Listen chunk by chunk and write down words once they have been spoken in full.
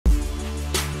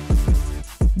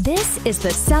This is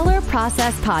the Seller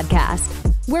Process Podcast,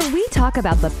 where we talk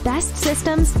about the best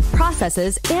systems,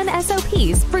 processes, and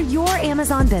SOPs for your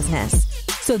Amazon business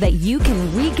so that you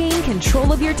can regain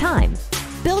control of your time,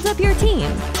 build up your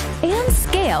team, and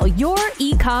scale your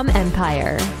e-com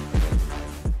empire.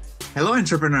 Hello,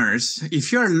 entrepreneurs.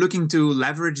 If you are looking to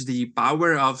leverage the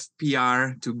power of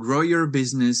PR to grow your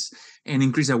business and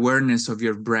increase awareness of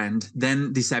your brand,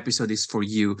 then this episode is for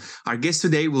you. Our guest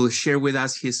today will share with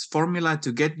us his formula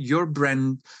to get your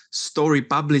brand story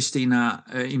published in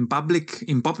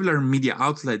popular media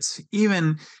outlets,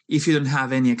 even if you don't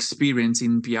have any experience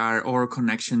in PR or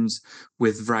connections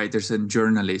with writers and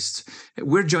journalists.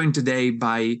 We're joined today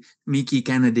by Mickie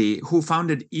Kennedy, who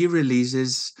founded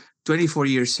eReleases 24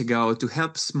 years ago to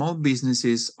help small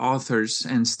businesses, authors,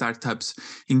 and startups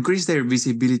increase their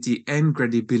visibility and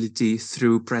credibility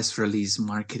through press release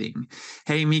marketing.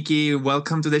 Hey, Mickie,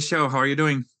 welcome to the show. How are you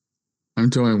doing? I'm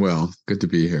doing well. Good to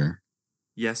be here.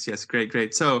 Yes,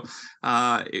 great. So,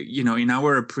 in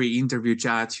our pre-interview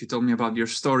chat, you told me about your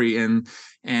story and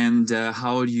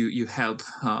how you help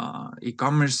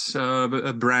e-commerce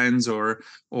brands or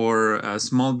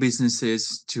small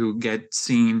businesses to get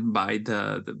seen by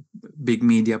the big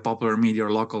media, popular media,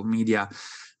 or local media.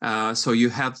 So you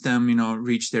help them,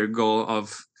 reach their goal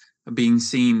of being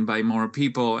seen by more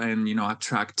people and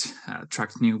attract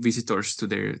new visitors to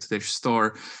their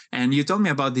store. And you told me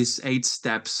about this 8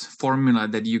 steps formula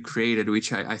that you created,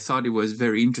 which I thought it was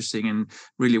very interesting and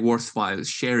really worthwhile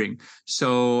sharing.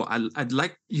 So I'd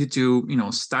like you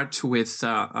to start with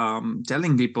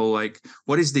telling people, like,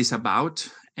 what is this about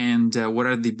and what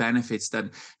are the benefits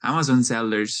that Amazon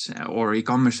sellers or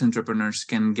e-commerce entrepreneurs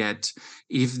can get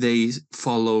if they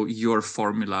follow your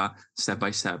formula step by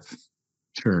step.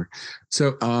 Sure.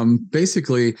 So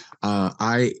basically,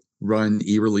 I run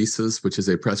eReleases, which is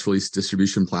a press release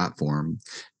distribution platform.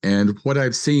 And what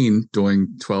I've seen doing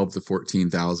 12 to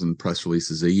 14,000 press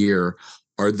releases a year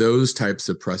are those types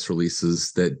of press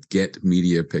releases that get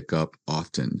media pickup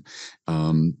often.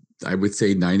 I would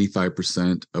say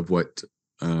 95% of what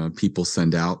people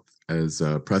send out as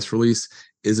a press release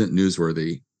isn't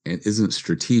newsworthy and isn't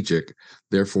strategic.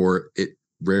 Therefore, it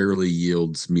rarely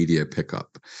yields media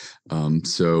pickup.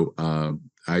 So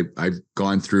I've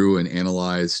gone through and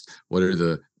analyzed what are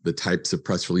the types of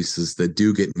press releases that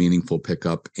do get meaningful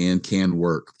pickup and can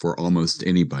work for almost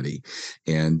anybody.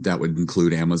 And that would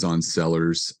include Amazon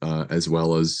sellers as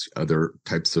well as other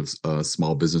types of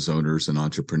small business owners and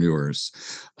entrepreneurs.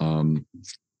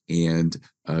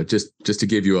 Just to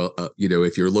give you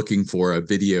if you're looking for a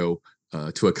video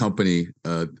to accompany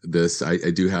this,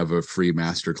 I do have a free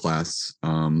masterclass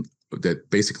that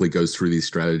basically goes through these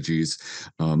strategies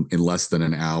in less than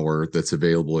an hour. That's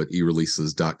available at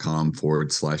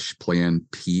eReleases.com/plan,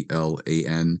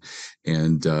 PLAN.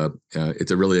 And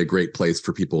it's really a great place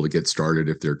for people to get started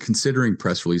if they're considering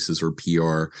press releases or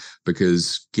PR,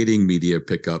 because getting media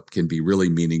pickup can be really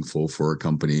meaningful for a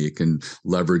company. It can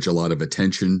leverage a lot of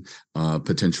attention,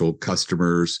 potential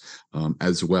customers,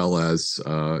 as well as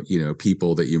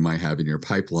people that you might have in your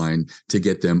pipeline to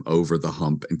get them over the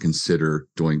hump and consider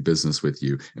doing business with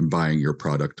you and buying your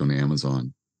product on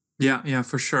Amazon. Yeah,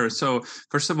 for sure. So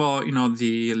first of all,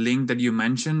 the link that you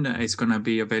mentioned is going to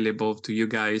be available to you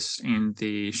guys in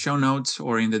the show notes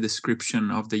or in the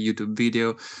description of the YouTube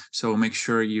video. So make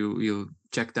sure you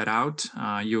check that out.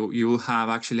 You will have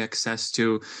actually access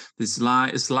to the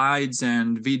slides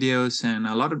and videos and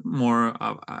a lot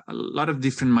of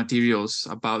different materials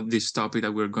about this topic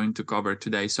that we're going to cover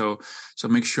today. So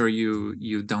make sure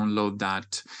you download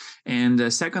that.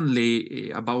 And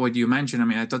secondly, about what you mentioned,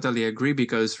 I totally agree,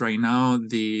 because right now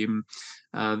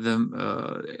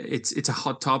it's a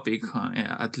hot topic,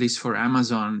 at least for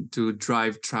Amazon, to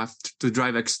drive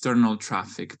external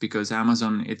traffic, because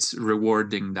Amazon, it's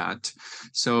rewarding that.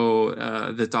 So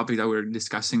the topic that we're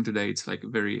discussing today, it's like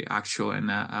very actual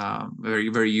and very,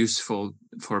 very useful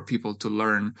for people to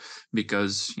learn,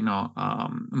 because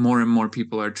more and more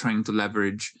people are trying to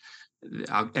leverage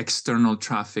external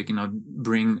traffic,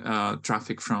 bring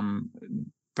traffic from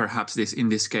perhaps in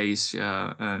this case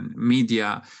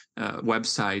media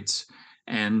websites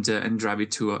and drive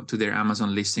it to their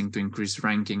Amazon listing to increase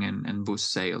ranking and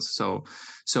boost sales. So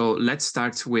let's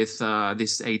start with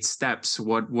these 8 steps.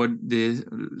 Let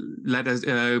us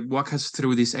walk us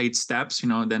through these 8 steps.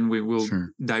 Then we will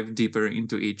dive deeper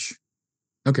into each.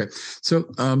 Okay.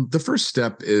 So the first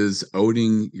step is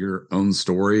owning your own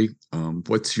story.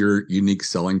 What's your unique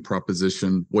selling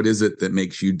proposition? What is it that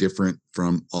makes you different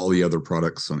from all the other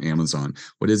products on Amazon?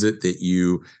 What is it that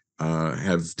you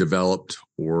have developed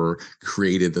or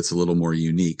created that's a little more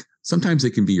unique? Sometimes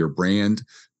it can be your brand,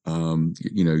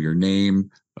 your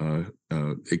name,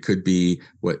 It could be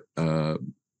what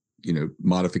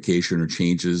modification or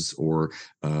changes or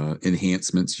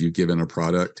enhancements you give in a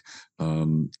product.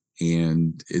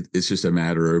 And it's just a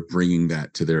matter of bringing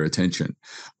that to their attention.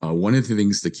 One of the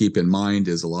things to keep in mind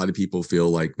is a lot of people feel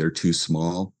like they're too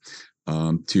small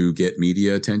to get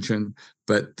media attention.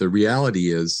 But the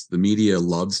reality is the media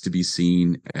loves to be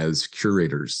seen as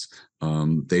curators.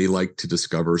 They like to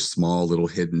discover small little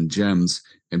hidden gems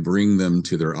and bring them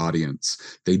to their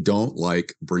audience. They don't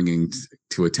like bringing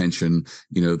to attention,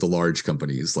 the large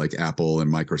companies like Apple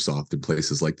and Microsoft and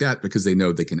places like that, because they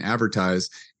know they can advertise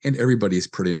and everybody's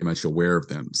pretty much aware of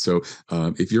them. So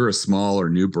if you're a small or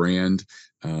new brand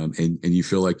and you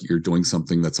feel like you're doing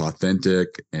something that's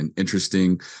authentic and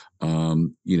interesting,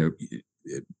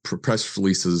 press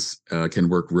releases can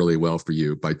work really well for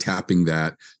you by tapping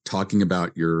that, talking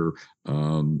about your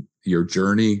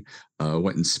journey,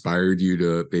 what inspired you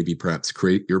to maybe perhaps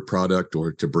create your product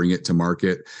or to bring it to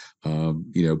market,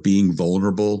 being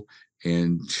vulnerable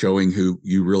and showing who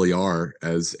you really are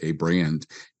as a brand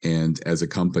and as a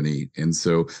company. And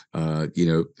so,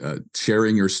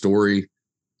 sharing your story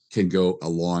can go a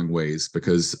long ways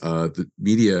because the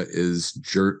media is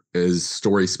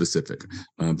story specific.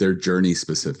 They're journey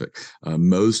specific.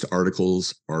 Most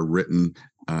articles are written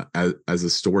as a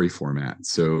story format.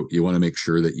 So you want to make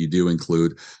sure that you do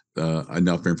include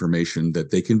enough information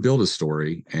that they can build a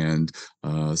story. And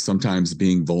sometimes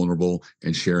being vulnerable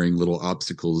and sharing little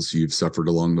obstacles you've suffered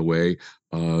along the way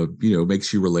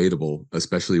makes you relatable,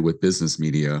 especially with business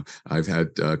media. I've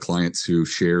had clients who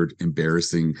shared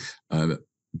embarrassing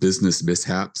business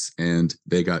mishaps, and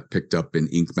they got picked up in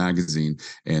Inc. magazine,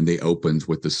 and they opened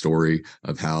with the story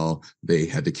of how they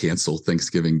had to cancel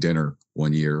Thanksgiving dinner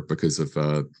one year because of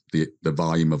the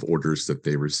volume of orders that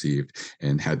they received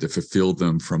and had to fulfill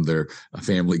them from their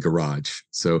family garage.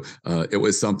 So it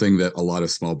was something that a lot of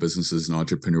small businesses and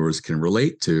entrepreneurs can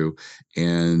relate to.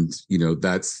 And,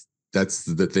 that's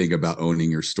the thing about owning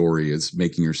your story, is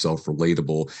making yourself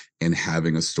relatable and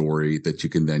having a story that you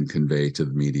can then convey to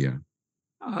the media.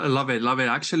 I love it.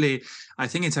 Actually, I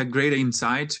think it's a great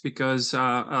insight because we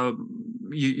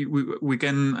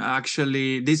can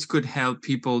actually, this could help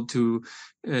people to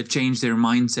change their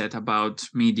mindset about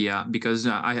media, because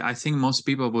I think most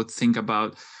people would think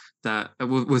about that,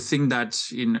 would think that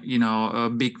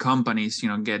big companies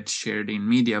get shared in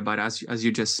media, but as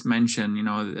you just mentioned,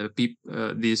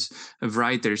 these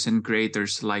writers and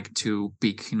creators like to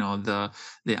pick the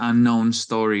unknown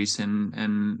stories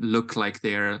and look like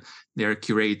they're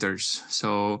curators.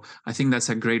 So I think that's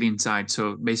a great insight.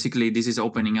 So basically this is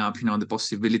opening up the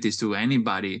possibilities to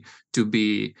anybody to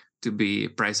be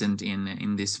present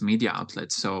in this media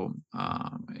outlet. So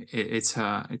it's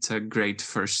a great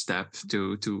first step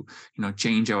to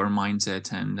change our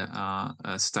mindset and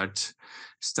start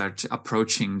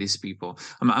approaching these people.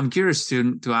 I'm curious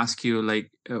to ask you, like,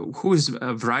 who's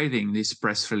writing these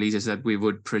press releases that we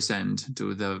would present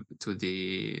to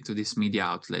these media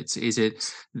outlets? Is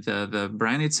it the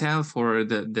brand itself, or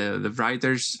the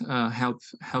writers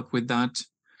help with that?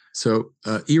 So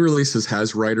eReleases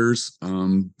has writers,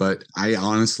 but I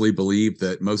honestly believe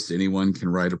that most anyone can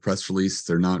write a press release.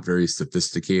 They're not very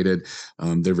sophisticated.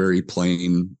 They're very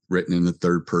plain, written in the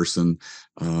third person.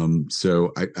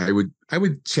 So I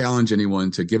would challenge anyone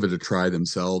to give it a try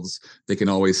themselves. They can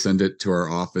always send it to our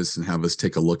office and have us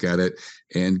take a look at it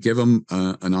and give them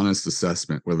an honest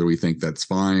assessment, whether we think that's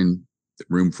fine,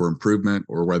 room for improvement,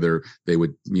 or whether they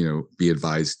would be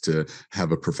advised to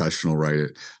have a professional write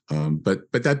it.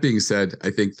 But that being said,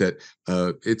 I think that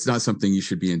it's not something you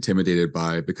should be intimidated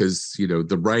by, because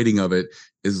the writing of it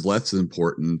is less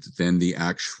important than the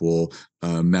actual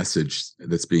message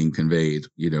that's being conveyed,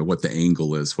 what the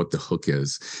angle is, what the hook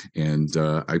is. And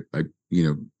I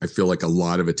feel like a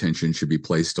lot of attention should be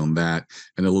placed on that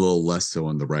and a little less so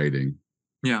on the writing.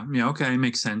 Yeah, okay,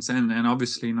 makes sense. And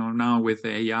obviously, now with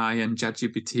AI and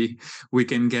ChatGPT, we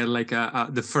can get like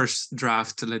the first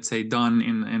draft, let's say, done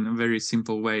in a very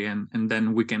simple way, and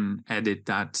then we can edit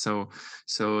that. So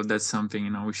that's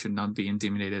something we should not be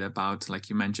intimidated about, like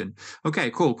you mentioned.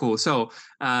 Okay, cool. So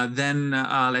then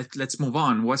let's move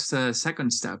on. What's the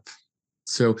second step?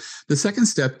 So the second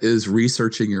step is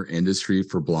researching your industry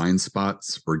for blind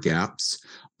spots or gaps.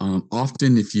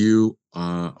 Often, if you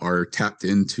are tapped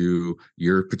into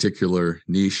your particular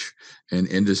niche and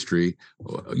industry,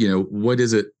 what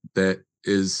is it that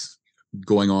is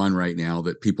going on right now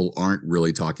that people aren't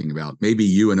really talking about? Maybe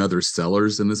you and other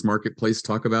sellers in this marketplace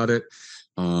talk about it,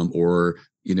 or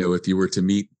if you were to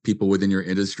meet people within your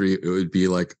industry, it would be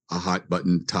like a hot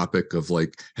button topic of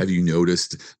like, have you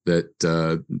noticed that,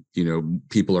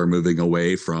 people are moving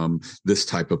away from this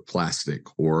type of plastic,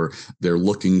 or they're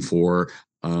looking for,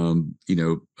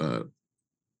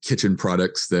 kitchen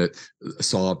products that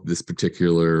solve this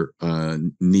particular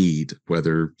need,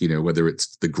 whether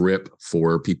it's the grip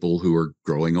for people who are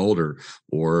growing older,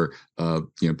 or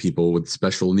people with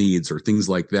special needs, or things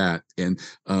like that. And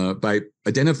by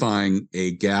identifying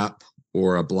a gap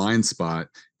or a blind spot,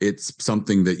 it's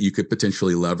something that you could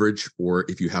potentially leverage, or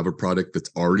if you have a product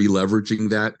that's already leveraging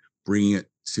that, bringing it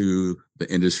to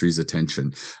the industry's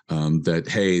attention, that,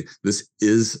 hey, this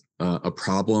is a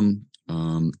problem.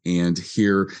 And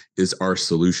here is our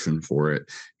solution for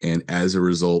it. And as a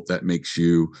result, that makes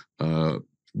you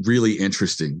really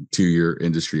interesting to your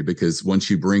industry, because once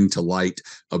you bring to light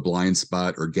a blind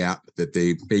spot or gap that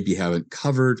they maybe haven't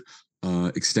covered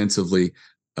extensively,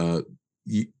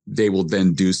 they will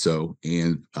then do so.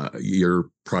 And your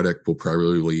product will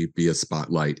probably be a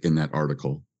spotlight in that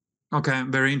article. Okay,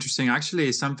 very interesting.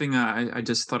 Actually, something I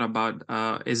just thought about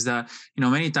is that,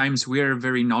 many times we are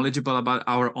very knowledgeable about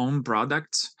our own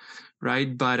products,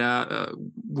 right? But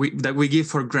we give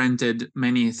for granted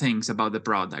many things about the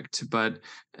product. But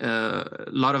a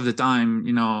lot of the time,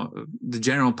 the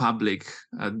general public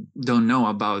don't know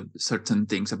about certain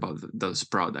things about those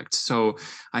products. So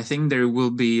I think there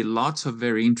will be lots of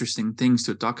very interesting things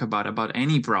to talk about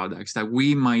any products that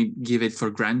we might give it for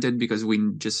granted because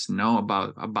we just know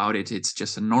about it. It's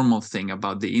just a normal thing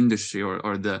about the industry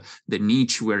or the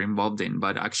niche we're involved in.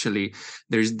 But actually,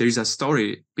 there's a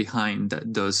story behind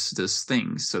those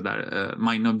things, so that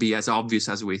might not be as obvious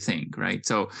as we think, right?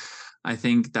 So I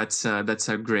think that's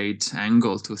a great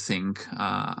angle to think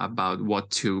about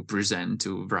what to present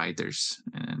to writers,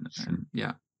 and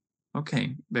yeah,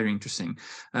 okay, very interesting.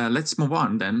 Let's move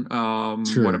on then.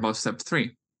 Sure. What about step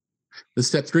 3? The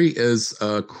step 3 is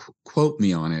quote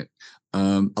me on it.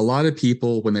 A lot of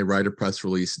people, when they write a press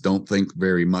release, don't think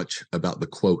very much about the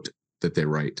quote that they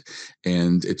write.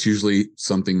 And it's usually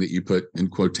something that you put in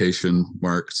quotation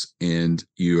marks and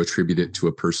you attribute it to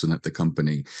a person at the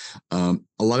company. A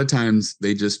lot of times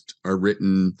they just are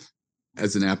written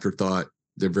as an afterthought.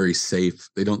 They're very safe.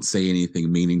 They don't say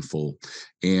anything meaningful.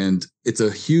 And it's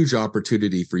a huge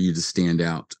opportunity for you to stand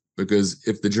out, because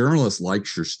if the journalist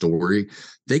likes your story,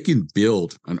 they can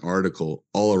build an article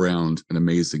all around an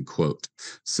amazing quote.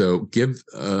 So give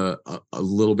a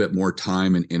little bit more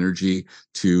time and energy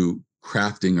to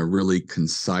crafting a really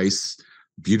concise,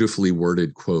 beautifully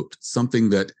worded quote,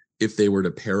 something that if they were to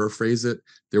paraphrase it,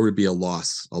 there would be a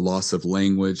loss of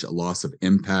language, a loss of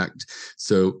impact.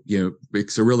 So,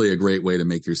 it's really a great way to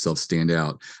make yourself stand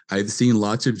out. I've seen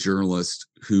lots of journalists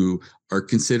who are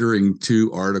considering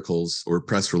 2 articles or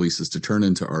press releases to turn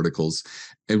into articles,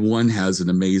 and one has an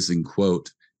amazing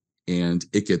quote, and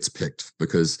it gets picked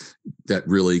because that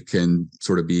really can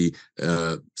sort of be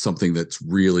something that's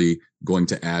really going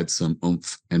to add some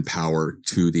oomph and power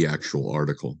to the actual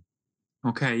article.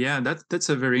 Okay, yeah, that's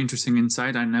a very interesting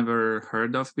insight I never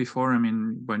heard of before. I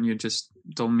mean, when you just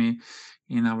told me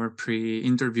in our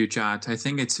pre-interview chat, I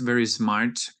think it's very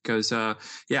smart because, I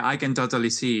can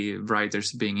totally see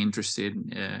writers being interested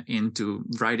into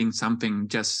writing something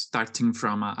just starting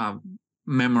from a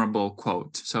memorable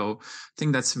quote. So I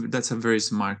think that's a very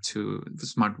smart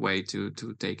way to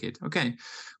take it. Okay,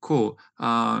 cool.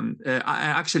 I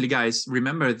actually, guys,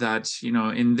 remember that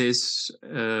in this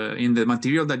in the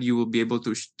material that you will be able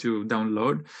to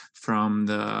download from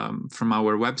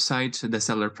our website,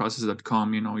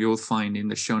 thesellerprocess.com, you will find in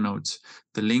the show notes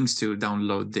the links to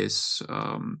download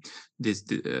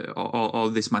all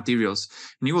these materials,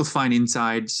 and you will find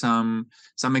inside some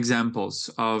examples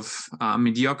of a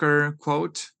mediocre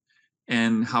quote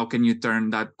and how can you turn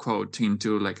that quote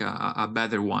into like a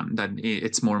better one that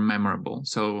it's more memorable.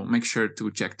 So make sure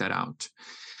to check that out.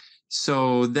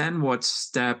 So then what's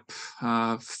step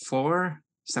 4?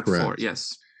 Step Correct. 4,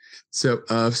 yes. So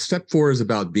step 4 is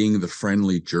about being the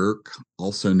friendly jerk,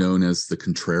 also known as the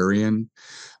contrarian.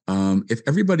 If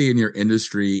everybody in your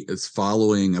industry is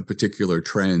following a particular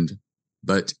trend,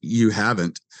 but you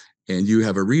haven't, and you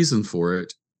have a reason for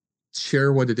it,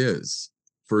 share what it is.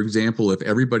 For example, if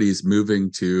everybody's moving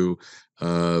to,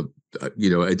 a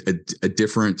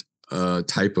different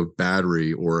type of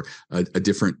battery or a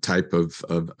different type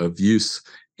of use,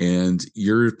 and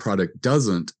your product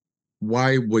doesn't,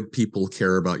 why would people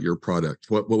care about your product?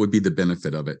 What would be the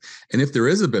benefit of it? And if there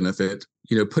is a benefit,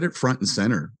 put it front and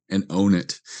center and own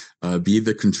it. Be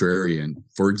the contrarian.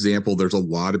 For example, there's a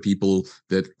lot of people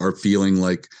that are feeling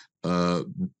like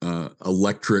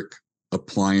electric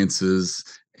appliances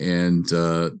and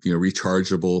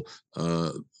rechargeable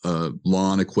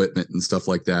lawn equipment and stuff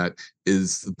like that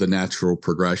is the natural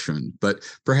progression. But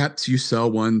perhaps you sell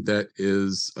one that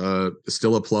is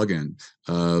still a plug-in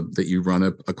that you run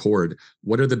a cord.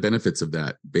 What are the benefits of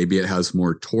that? Maybe it has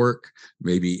more torque.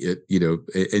 Maybe it,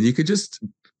 and you could just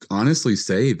honestly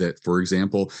say that, for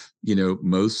example,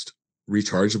 most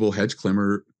rechargeable hedge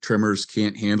trimmers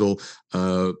can't handle,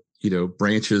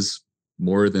 branches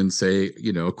more than, say,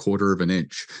 a quarter of an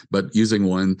inch. But using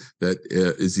one that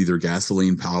is either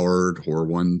gasoline powered or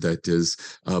one that is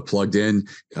plugged in,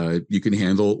 you can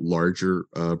handle larger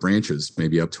branches,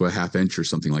 maybe up to a half inch or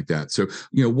something like that. So,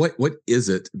 what is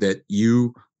it that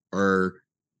you are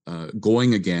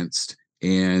going against,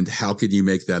 and how can you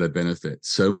make that a benefit?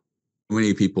 So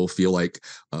many people feel like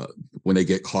when they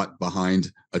get caught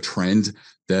behind a trend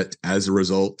that as a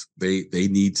result, they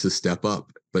need to step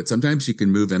up. But sometimes you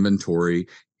can move inventory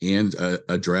and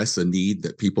address a need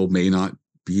that people may not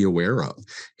be aware of,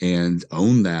 and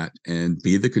own that and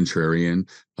be the contrarian.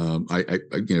 I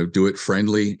do it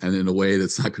friendly and in a way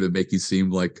that's not going to make you seem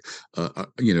like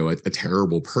a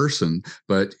terrible person.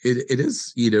 But it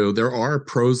is, there are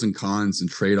pros and cons and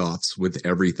trade-offs with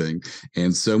everything.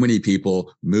 And so many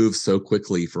people move so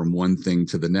quickly from one thing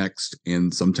to the next.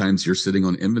 And sometimes you're sitting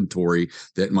on inventory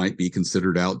that might be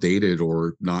considered outdated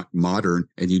or not modern,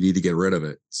 and you need to get rid of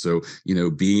it. So,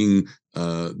 being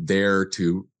there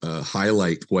to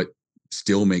highlight what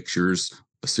still makes yours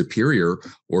superior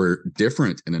or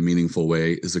different in a meaningful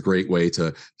way is a great way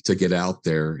to get out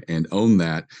there and own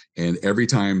that. And every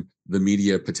time the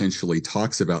media potentially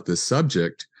talks about this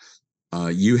subject,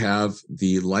 you have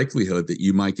the likelihood that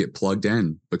you might get plugged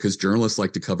in, because journalists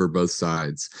like to cover both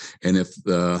sides. And if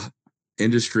the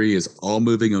industry is all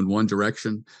moving in one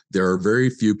direction, there are very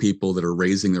few people that are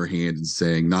raising their hand and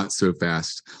saying, not so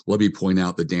fast. Let me point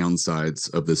out the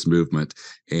downsides of this movement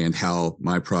and how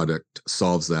my product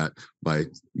solves that by,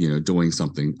 doing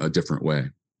something a different way.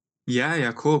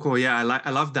 Yeah, cool. Yeah,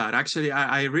 I love that. Actually,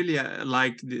 I really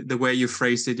like the way you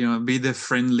phrased it. Be the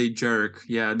friendly jerk.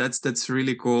 Yeah, that's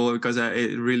really cool, because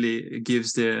it really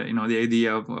gives the the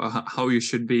idea of how you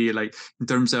should be, like, in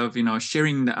terms of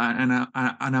sharing an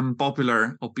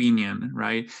unpopular opinion,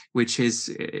 right? Which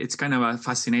it's kind of a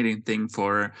fascinating thing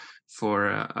for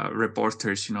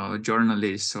reporters,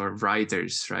 journalists or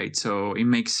writers, right? So it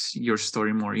makes your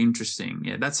story more interesting.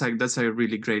 Yeah, that's a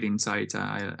really great insight.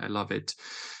 I love it.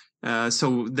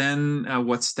 So then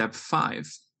what's step 5?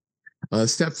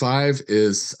 Step 5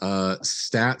 is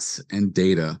stats and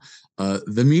data.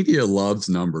 The media loves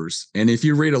numbers. And if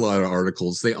you read a lot of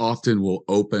articles, they often will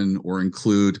open or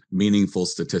include meaningful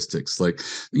statistics. Like,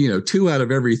 2 out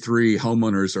of every 3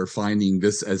 homeowners are finding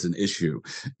this as an issue.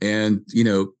 And,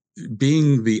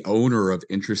 being the owner of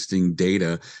interesting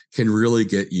data can really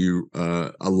get you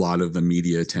a lot of the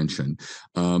media attention.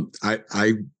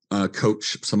 I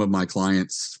coach some of my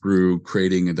clients through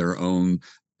creating their own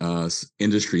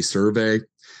industry survey,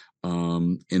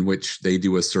 in which they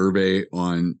do a survey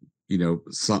on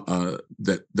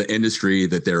the industry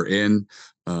that they're in,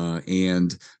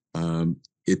 and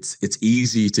it's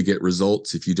easy to get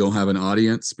results if you don't have an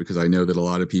audience, because I know that a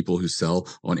lot of people who sell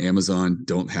on Amazon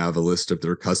don't have a list of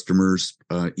their customers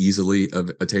easily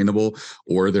attainable,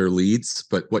 or their leads.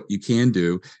 But what you can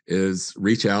do is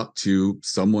reach out to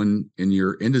someone in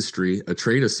your industry, a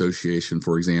trade association,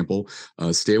 for example.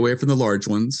 Stay away from the large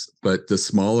ones, but the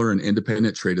smaller and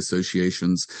independent trade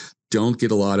associations don't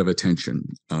get a lot of attention,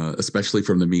 especially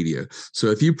from the media. So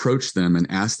if you approach them and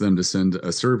ask them to send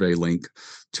a survey link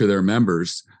to their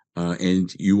members,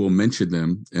 and you will mention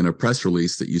them in a press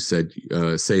release that you say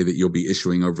that you'll be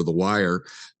issuing over the wire,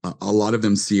 a lot of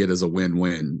them see it as a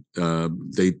win-win.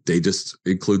 They just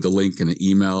include the link in an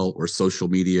email or social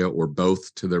media or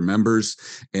both to their members,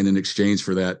 and in exchange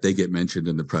for that, they get mentioned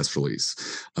in the press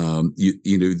release.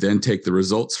 You then take the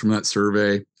results from that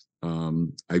survey.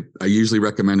 I usually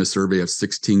recommend a survey of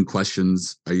 16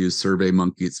 questions. I use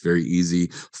SurveyMonkey. It's very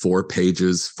easy. 4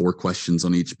 pages, 4 questions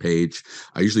on each page.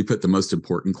 I usually put the most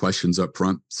important questions up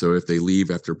front. So if they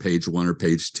leave after page 1 or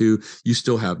page 2, you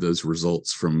still have those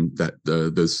results from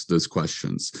those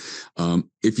questions.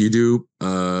 If you do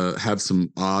have some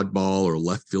oddball or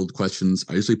left field questions,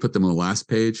 I usually put them on the last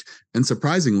page. And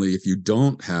surprisingly, if you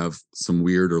don't have some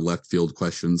weird or left field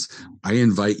questions, I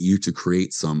invite you to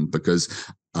create some, because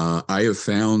I have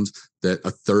found that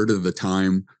a third of the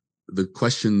time, the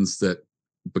questions that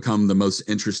become the most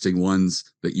interesting ones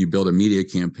that you build a media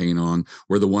campaign on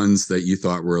were the ones that you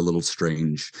thought were a little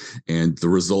strange, and the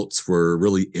results were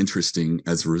really interesting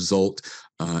as a result.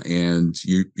 And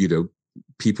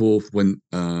people, when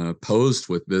posed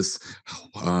with this,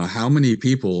 how many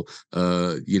people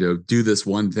do this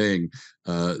one thing,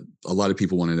 a lot of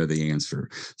people want to know the answer.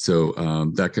 So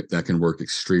that can work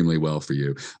extremely well for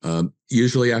you.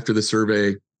 Usually after the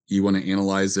survey, you want to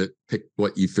analyze it, pick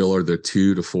what you feel are the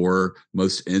 2 to 4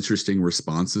 most interesting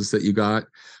responses that you got.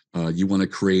 You want to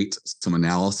create some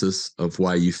analysis of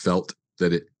why you felt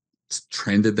that it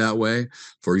trended that way.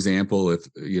 For example, if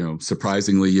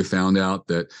surprisingly you found out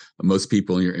that most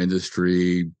people in your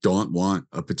industry don't want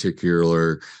a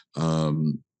particular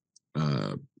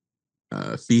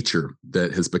feature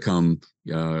that has become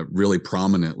really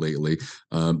prominent lately,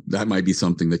 that might be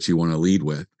something that you want to lead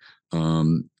with.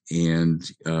 And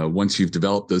once you've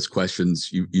developed those questions,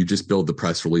 you just build the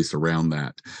press release around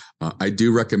that. I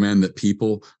do recommend that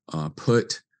people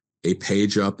put a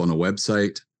page up on a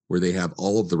website where they have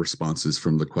all of the responses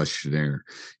from the questionnaire.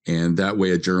 And that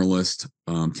way a journalist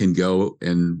can go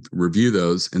and review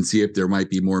those and see if there might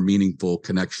be more meaningful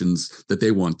connections that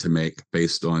they want to make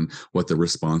based on what the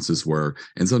responses were.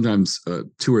 And sometimes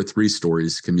 2 or 3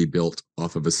 stories can be built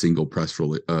off of a single press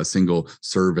release, a single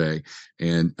survey.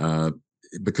 And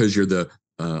because you're the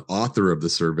author of the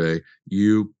survey,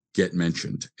 you get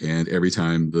mentioned, and every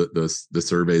time the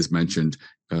survey is mentioned,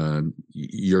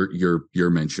 you're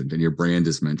mentioned and your brand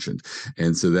is mentioned,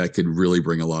 and so that could really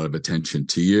bring a lot of attention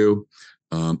to you.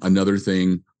 Another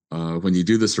thing when you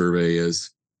do the survey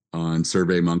is on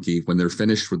SurveyMonkey, when they're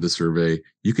finished with the survey,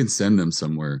 you can send them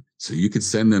somewhere. So you could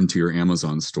send them to your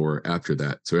Amazon store after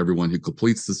that. So everyone who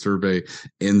completes the survey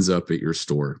ends up at your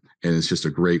store. And it's just a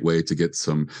great way to get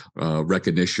some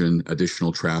recognition,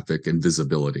 additional traffic, and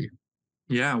visibility.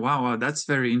 Yeah, wow, that's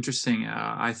very interesting.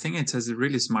 I think it's a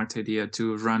really smart idea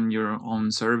to run your own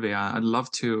survey. I'd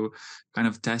love to kind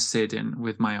of test it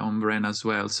with my own brand as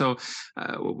well. So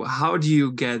how do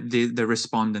you get the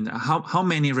respondent? How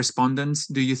many respondents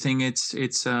do you think it's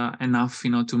enough,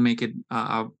 to make it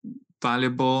a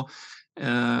valuable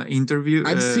interview?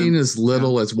 I've seen as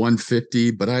little as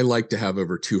 150, but I like to have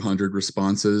over 200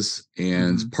 responses,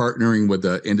 and partnering with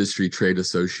the industry trade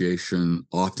association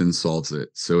often solves it.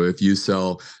 So if you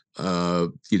sell,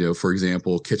 for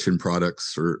example, kitchen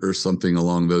products or something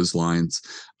along those lines,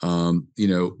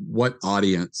 what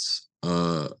audience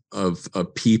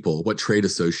of people, what trade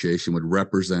association would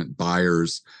represent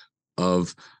buyers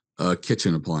of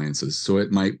kitchen appliances? So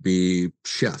it might be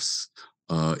chefs.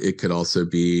 It could also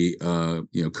be,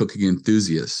 cooking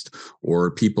enthusiasts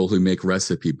or people who make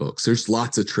recipe books. There's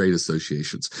lots of trade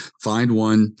associations. Find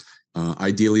one,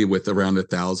 ideally with around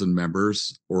 1,000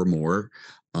 members or more,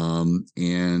 and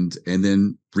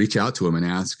then reach out to them and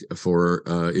ask for,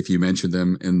 if you mention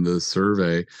them in the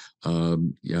survey,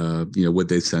 would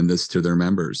they send this to their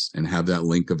members, and have that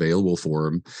link available for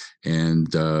them,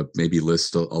 and maybe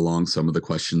list along some of the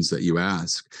questions that you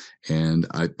ask. And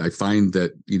I find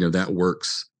that, that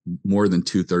works more than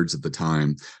 2/3 of the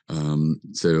time.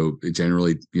 So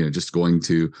generally, just going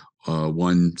to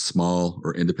one small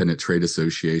or independent trade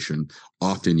association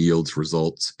often yields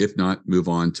results. If not, move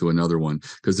on to another one,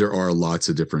 because there are lots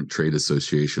of different trade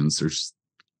associations. There's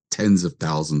tens of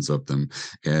thousands of them,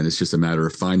 and it's just a matter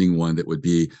of finding one that would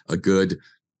be a good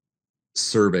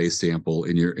survey sample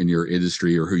in your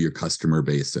industry or who your customer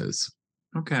base is.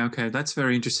 Okay, that's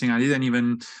very interesting.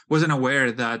 I wasn't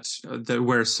aware that there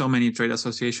were so many trade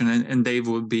associations, and they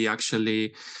would be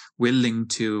actually willing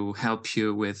to help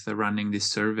you with running these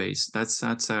surveys. That's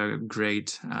a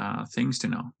great things to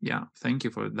know. Yeah, thank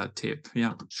you for that tip.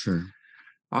 Yeah, sure.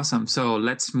 Awesome. So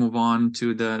let's move on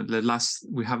to the last.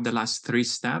 We have the last 3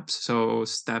 steps. So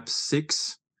step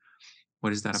 6,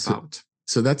 what is that about?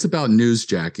 So that's about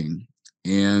newsjacking.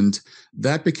 And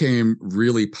that became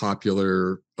really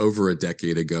popular over a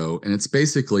decade ago. And it's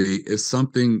basically, if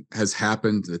something has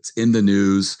happened that's in the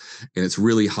news and it's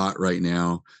really hot right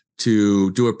now,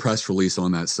 to do a press release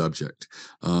on that subject.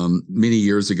 Many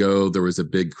years ago, there was a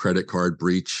big credit card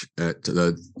breach at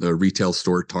the retail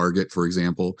store Target, for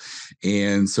example.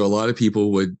 And so a lot of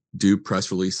people would do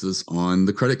press releases on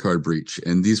the credit card breach.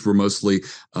 And these were mostly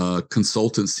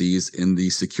consultancies in the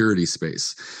security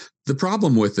space. The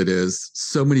problem with it is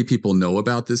so many people know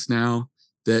about this now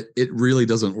that it really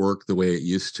doesn't work the way it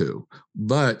used to.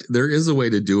 But there is a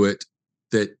way to do it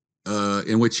that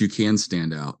in which you can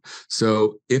stand out.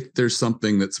 So if there's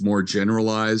something that's more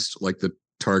generalized, like the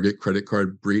Target credit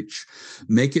card breach,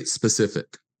 make it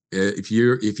specific. If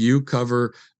you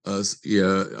cover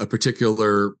a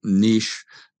particular niche,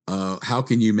 how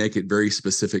can you make it very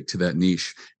specific to that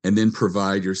niche, and then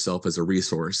provide yourself as a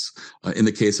resource? In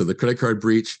the case of the credit card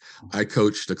breach, I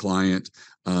coached a client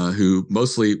who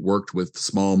mostly worked with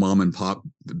small mom and pop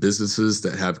businesses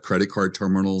that have credit card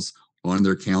terminals on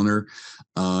their counter,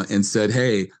 and said,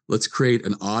 hey, let's create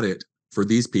an audit for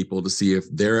these people to see if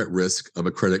they're at risk of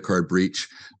a credit card breach,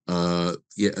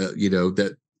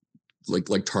 that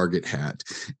like Target had.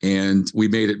 And we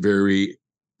made it very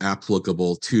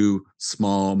applicable to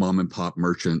small mom and pop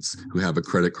merchants who have a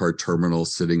credit card terminal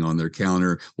sitting on their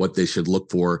counter, what they should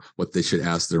look for, what they should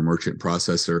ask their merchant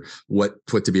processor, what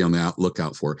to be on the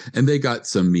lookout for. And they got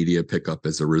some media pickup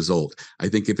as a result. I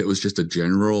think if it was just a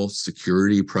general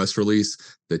security press release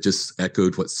that just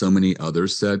echoed what so many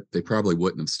others said, they probably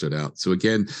wouldn't have stood out. So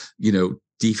again,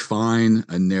 define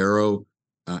a narrow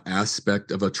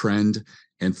aspect of a trend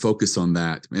and focus on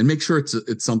that, and make sure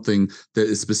it's something that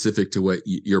is specific to what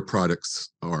your products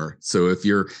are. So if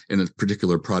you're in a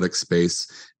particular product space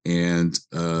and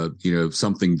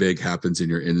something big happens in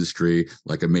your industry,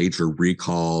 like a major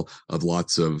recall of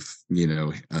lots of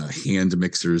hand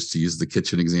mixers, to use the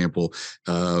kitchen example,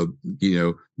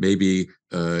 maybe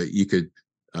you could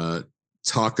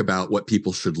talk about what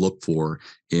people should look for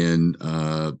in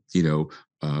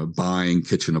buying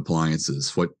kitchen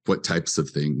appliances, what types of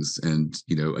things. And,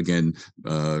 again,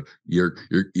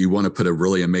 you want to put a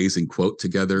really amazing quote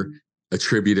together,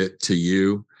 attribute it to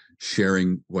you,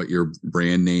 sharing what your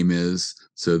brand name is,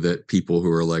 so that people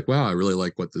who are like, wow, I really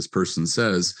like what this person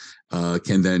says,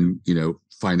 can then,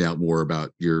 find out more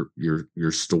about your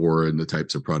store and the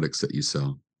types of products that you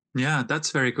sell. Yeah,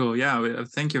 that's very cool. Yeah,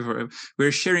 thank you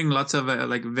we're sharing lots of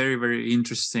very, very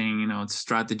interesting,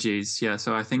 strategies. Yeah,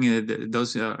 so I think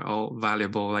those are all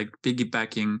valuable, like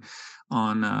piggybacking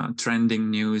on trending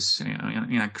news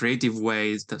in a creative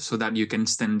way, so that you can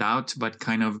stand out, but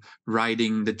kind of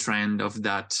riding the trend of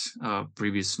that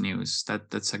previous news.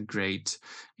 That's a great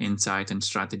insight and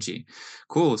strategy.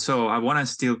 Cool. So I want to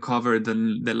still cover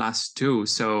the last two.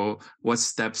 So what's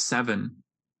step 7?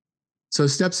 So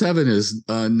step 7 is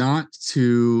not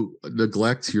to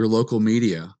neglect your local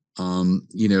media.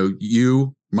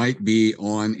 You might be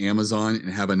on Amazon and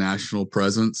have a national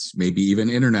presence, maybe even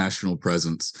international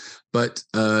presence, but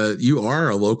you are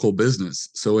a local business.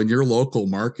 So in your local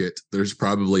market, there's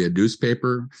probably a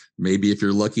newspaper. Maybe if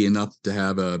you're lucky enough to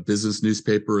have a business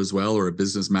newspaper as well, or a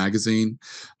business magazine.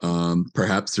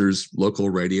 Perhaps there's local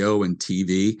radio and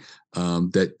TV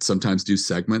that sometimes do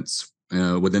segments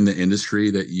within the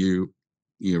industry that you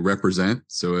represent.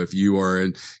 So if you are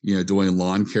doing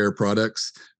lawn care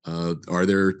products, are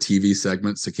there TV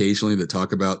segments occasionally that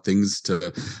talk about things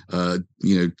to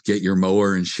get your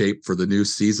mower in shape for the new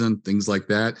season, things like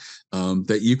that,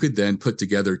 that you could then put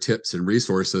together tips and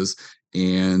resources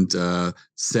and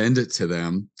send it to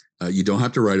them. You don't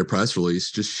have to write a press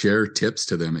release, just share tips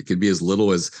to them. It can be as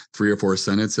little as 3 or 4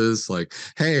 sentences, like,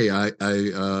 hey,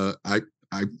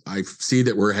 I see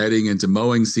that we're heading into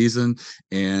mowing season,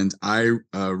 and I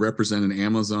represent an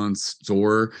Amazon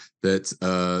store that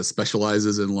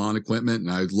specializes in lawn equipment, and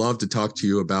I'd love to talk to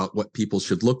you about what people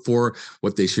should look for,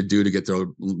 what they should do to get their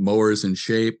mowers in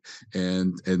shape,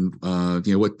 and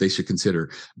what they should consider.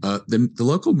 The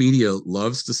local media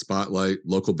loves to spotlight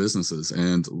local businesses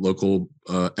and local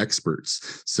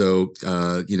experts. So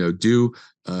do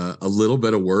a little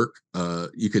bit of work.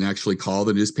 You can actually call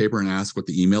the newspaper and ask what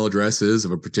the email address is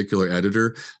of a particular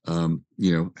editor.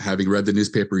 Having read the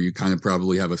newspaper, you kind of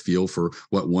probably have a feel for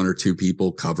what 1 or 2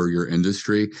 people cover your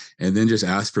industry, and then just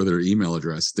ask for their email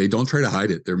address. They don't try to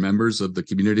hide it. They're members of the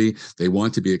community. They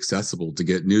want to be accessible, to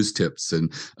get news tips,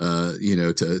 and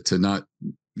to not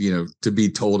to be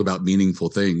told about meaningful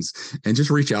things, and just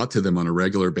reach out to them on a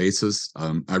regular basis.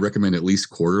 I recommend at least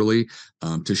quarterly,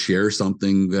 to share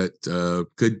something that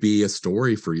could be a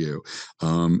story for you.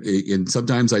 And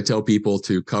sometimes I tell people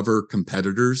to cover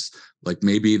competitors. Like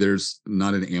maybe there's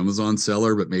not an Amazon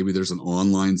seller, but maybe there's an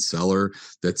online seller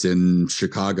that's in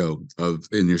Chicago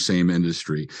in your same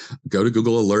industry. Go to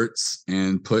Google Alerts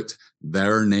and put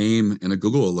their name in a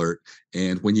Google alert.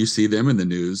 And when you see them in the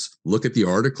news, look at the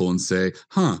article and say,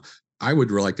 I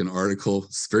would like an article,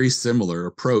 very similar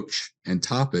approach and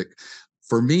topic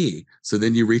for me. So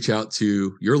then you reach out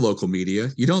to your local media.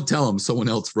 You don't tell them someone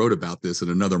else wrote about this in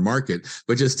another market,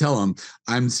 but just tell them,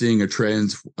 I'm seeing a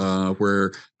trend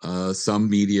where some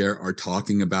media are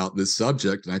talking about this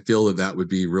subject, and I feel that would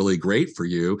be really great for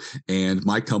you. And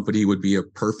my company would be a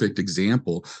perfect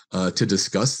example to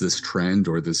discuss this trend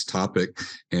or this topic.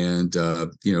 And,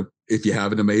 if you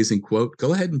have an amazing quote,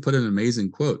 go ahead and put an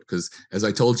amazing quote, because as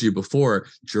I told you before,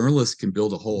 journalists can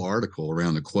build a whole article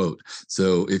around a quote.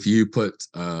 So if you put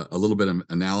a little bit of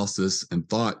analysis and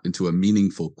thought into a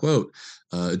meaningful quote,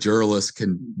 journalists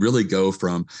can really go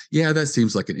from, yeah, that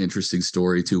seems like an interesting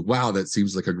story, to, wow, that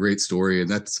seems like a great story. And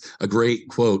that's a great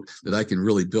quote that I can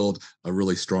really build a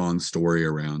really strong story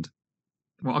around.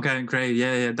 Well, okay, great.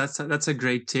 Yeah. That's a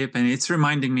great tip, and it's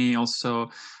reminding me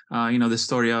also, the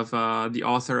story of the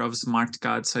author of Smart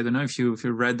Cuts. I don't know if you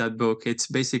read that book. It's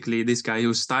basically this guy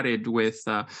who started with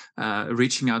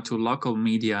reaching out to local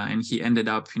media, and he ended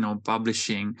up,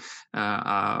 publishing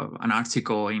an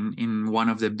article in one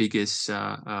of the biggest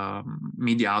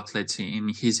media outlets in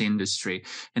his industry,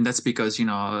 and that's because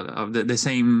of the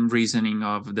same reasoning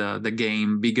of the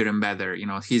game bigger and better.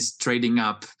 He's trading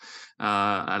up.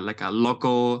 Like a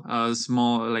local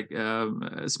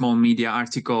small media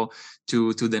article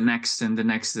to the next and the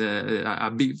next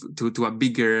to a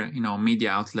bigger media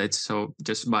outlet. So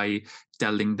just by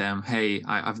telling them, hey,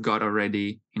 I've got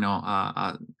already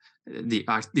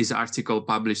this article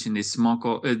published in this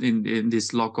small in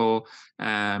this local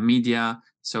media.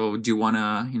 So do you want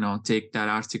to take that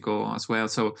article as well?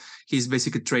 So he's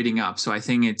basically trading up. So I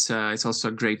think it's also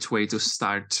a great way to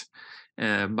start.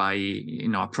 By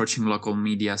approaching local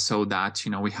media, so that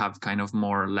we have kind of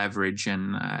more leverage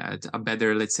and a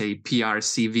better, let's say, PR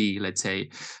CV, let's say,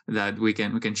 that we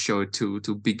can show to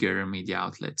bigger media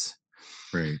outlets.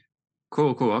 Right.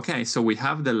 Cool. Okay, so we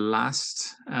have the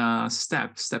last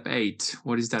step 8.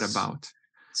 What is that about?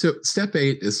 So step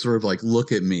 8 is sort of like,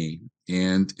 look at me,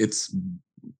 and it's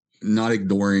not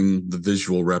ignoring the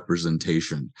visual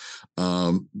representation.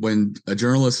 When a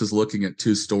journalist is looking at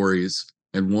 2 stories,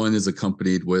 and one is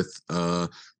accompanied with an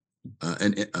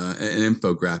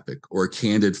infographic or a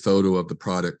candid photo of the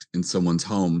product in someone's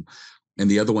home,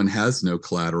 and the other one has no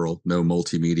collateral, no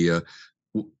multimedia,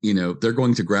 they're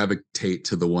going to gravitate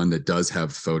to the one that does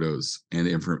have photos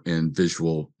and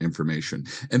visual information.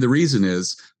 And the reason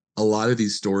is a lot of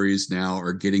these stories now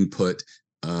are getting put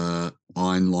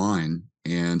online,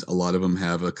 and a lot of them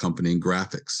have accompanying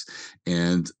graphics.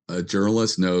 And a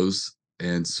journalist knows,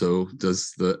 and so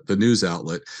does the news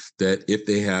outlet, that if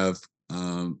they have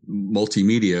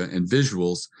multimedia and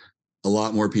visuals, a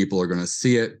lot more people are going to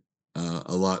see it.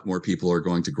 A lot more people are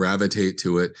going to gravitate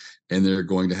to it, and they're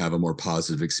going to have a more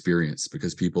positive experience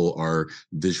because people are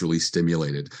visually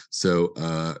stimulated. So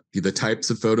the types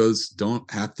of photos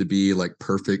don't have to be like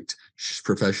perfect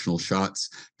professional shots.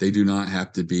 They do not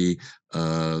have to be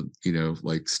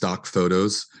like stock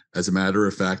photos. As a matter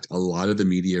of fact, a lot of the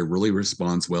media really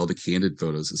responds well to candid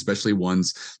photos, especially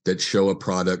ones that show a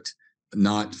product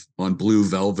not on blue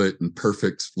velvet and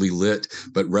perfectly lit,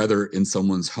 but rather in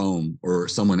someone's home or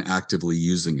someone actively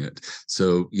using it.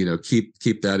 So,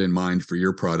 keep that in mind for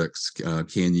your products.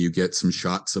 Can you get some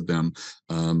shots of them,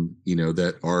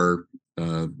 that are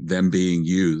them being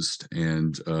used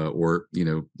and or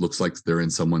looks like they're in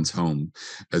someone's home,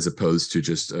 as opposed to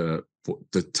just the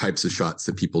types of shots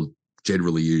that people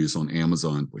generally use on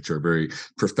Amazon, which are very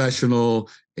professional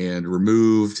and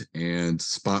removed and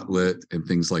spotlit and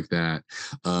things like that.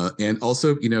 And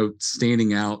also,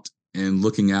 standing out and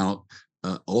looking out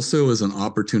also is an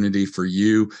opportunity for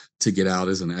you to get out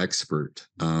as an expert.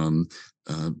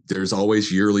 There's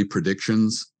always yearly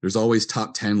predictions. There's always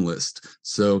top 10 list.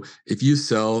 So if you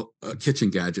sell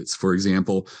kitchen gadgets, for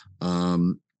example,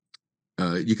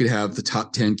 you could have the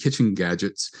top 10 kitchen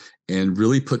gadgets and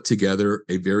really put together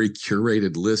a very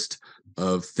curated list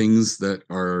of things that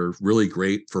are really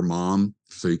great for mom.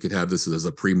 So you could have this as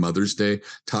a pre-Mother's Day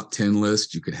top 10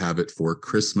 list. You could have it for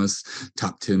Christmas,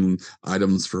 top 10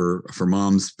 items for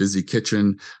mom's busy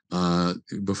kitchen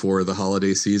before the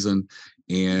holiday season.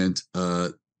 And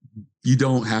you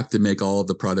don't have to make all of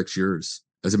the products yours.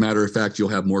 As a matter of fact, you'll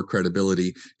have more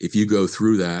credibility if you go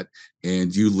through that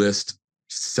and you list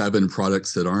 7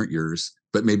 products that aren't yours,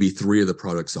 but maybe 3 of the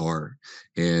products are,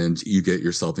 and you get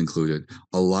yourself included.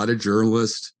 A lot of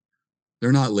journalists,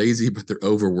 they're not lazy, but they're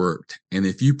overworked. And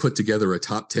if you put together a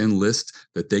top 10 list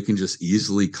that they can just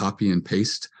easily copy and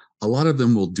paste, a lot of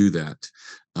them will do that.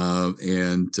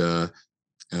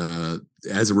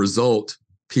 As a result,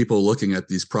 people looking at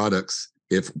these products,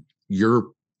 if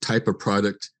your type of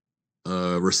product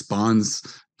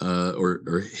responds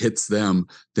or hits them,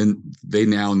 then they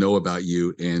now know about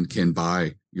you and can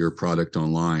buy your product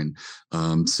online.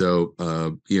 I've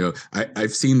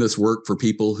seen this work for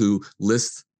people who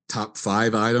list top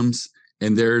 5 items,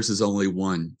 and theirs is only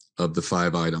one of the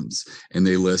 5 items, and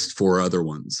they list 4 other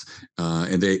ones,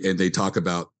 and they talk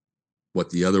about what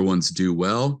the other ones do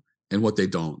well and what they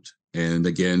don't. And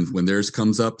again, when theirs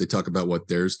comes up, they talk about what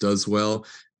theirs does well,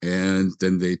 and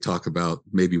then they talk about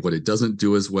maybe what it doesn't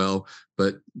do as well,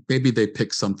 but maybe they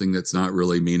pick something that's not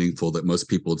really meaningful that most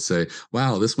people would say,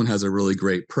 wow, this one has a really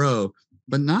great pro,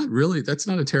 but not really. That's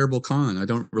not a terrible con. I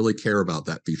don't really care about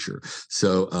that feature.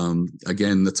 So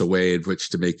again, that's a way in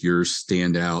which to make yours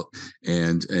stand out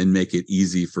and make it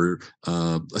easy for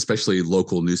especially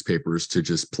local newspapers to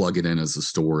just plug it in as a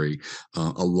story.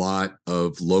 A lot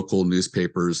of local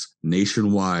newspapers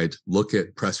nationwide look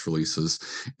at press releases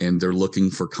and they're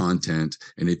looking for content.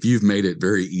 And if you've made it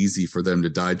very easy for them to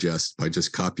digest by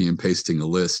just copy and pasting a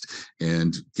list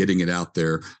and getting it out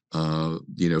there,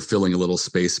 filling a little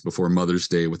space before Mother's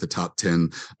Day with the top 10,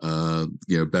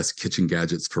 best kitchen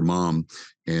gadgets for mom,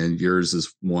 and yours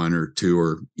is 1 or 2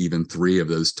 or even 3 of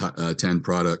those 10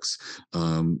 products,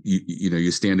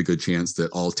 you stand a good chance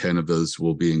that all 10 of those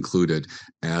will be included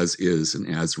as is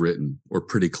and as written, or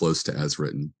pretty close to as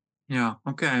written. Yeah.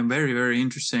 Okay. Very, very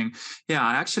interesting. Yeah.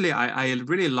 Actually, I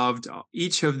really loved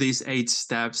each of these 8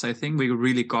 steps. I think we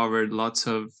really covered lots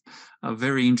of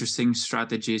very interesting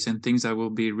strategies and things that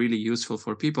will be really useful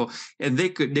for people. And they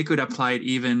could apply it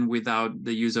even without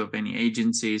the use of any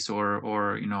agencies or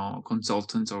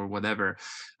consultants or whatever.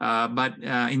 But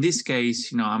in this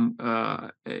case,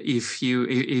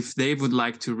 if they would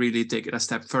like to really take it a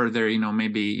step further,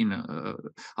 maybe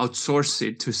outsource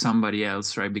it to somebody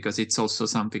else, right? Because it's also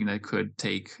something that could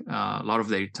take a lot of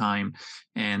their time,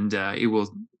 and it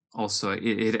will also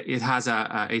it has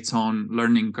its own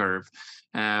learning curve.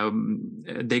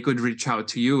 They could reach out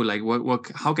to you, like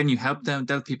how can you help them?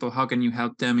 Tell people how can you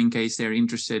help them in case they're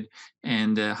interested,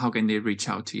 and how can they reach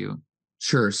out to you?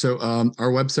 Sure. So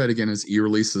our website again is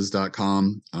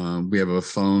eReleases.com. We have a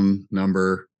phone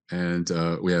number, and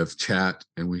we have chat,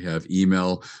 and we have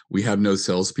email. We have no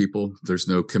salespeople. There's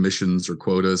no commissions or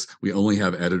quotas. We only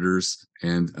have editors,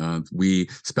 and we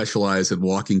specialize in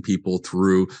walking people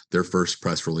through their first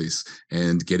press release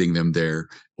and getting them there,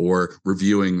 or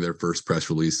reviewing their first press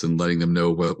release and letting them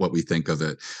know what we think of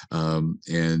it.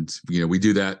 And we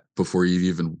do that before you've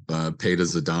even paid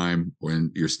us a dime,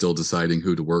 when you're still deciding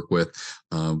who to work with.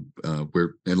 And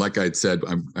like I'd said,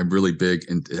 I'm really big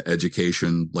into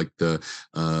education, like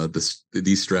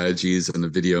these strategies and the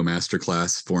video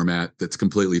masterclass format that's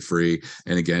completely free.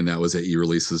 And again, that was at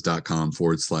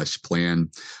eReleases.com/plan.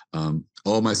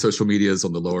 All my social media is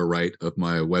on the lower right of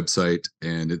my website,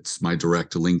 and it's my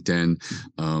direct LinkedIn.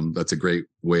 That's a great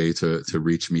way to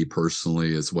reach me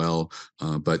personally as well.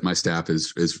 But my staff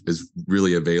is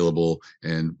really available,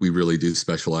 and we really do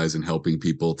specialize in helping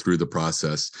people through the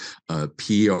process.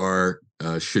 PR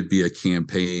should be a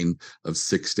campaign of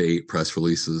 6 to 8 press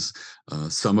releases.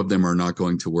 Some of them are not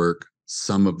going to work.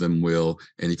 Some of them will.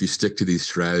 And if you stick to these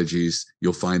strategies,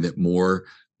 you'll find that more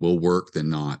will work than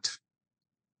not.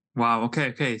 Wow.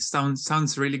 Okay.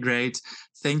 Sounds really great.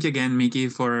 Thank you again, Mickie,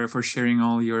 for sharing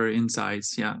all your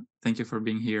insights. Yeah. Thank you for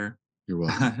being here. You're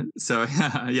welcome. So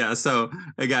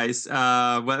guys,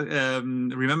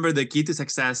 remember, the key to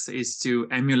success is to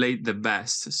emulate the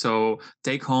best. So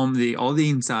take home all the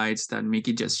insights that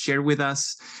Mickie just shared with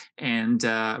us, and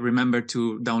remember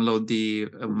to download the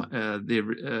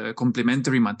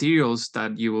complimentary materials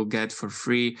that you will get for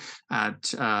free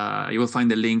at you will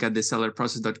find the link at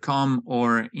thesellerprocess.com,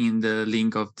 or in the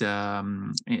link of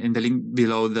in the link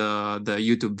below the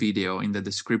YouTube video in the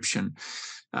description.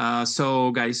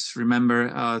 So guys,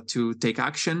 remember to take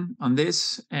action on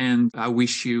this, and I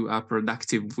wish you a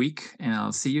productive week, and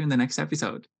I'll see you in the next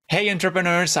episode. Hey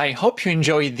entrepreneurs, I hope you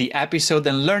enjoyed the episode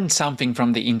and learned something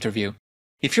from the interview.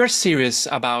 If you're serious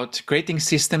about creating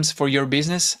systems for your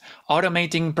business,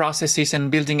 automating processes and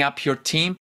building up your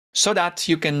team so that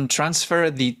you can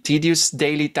transfer the tedious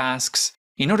daily tasks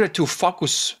in order to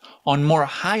focus on more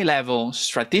high-level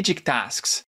strategic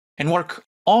tasks and work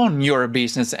on your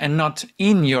business and not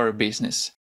in your business,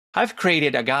 I've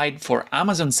created a guide for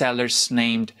Amazon sellers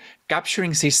named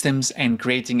Capturing Systems and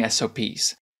Creating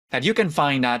SOPs that you can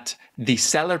find at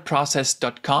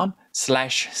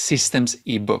thesellerprocess.com/systems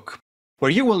ebook, where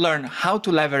you will learn how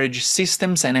to leverage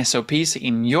systems and SOPs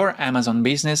in your Amazon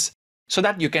business so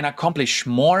that you can accomplish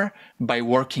more by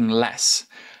working less,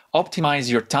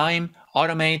 optimize your time,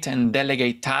 automate and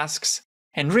delegate tasks,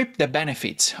 and reap the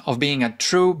benefits of being a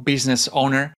true business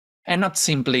owner and not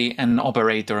simply an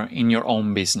operator in your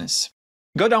own business.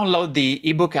 Go download the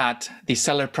ebook at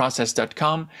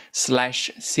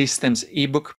thesellerprocess.com/systems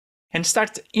ebook and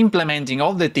start implementing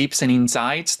all the tips and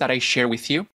insights that I share with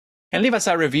you. And leave us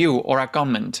a review or a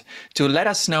comment to let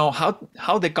us know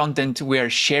how the content we are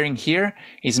sharing here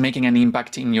is making an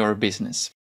impact in your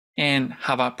business. And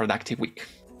have a productive week.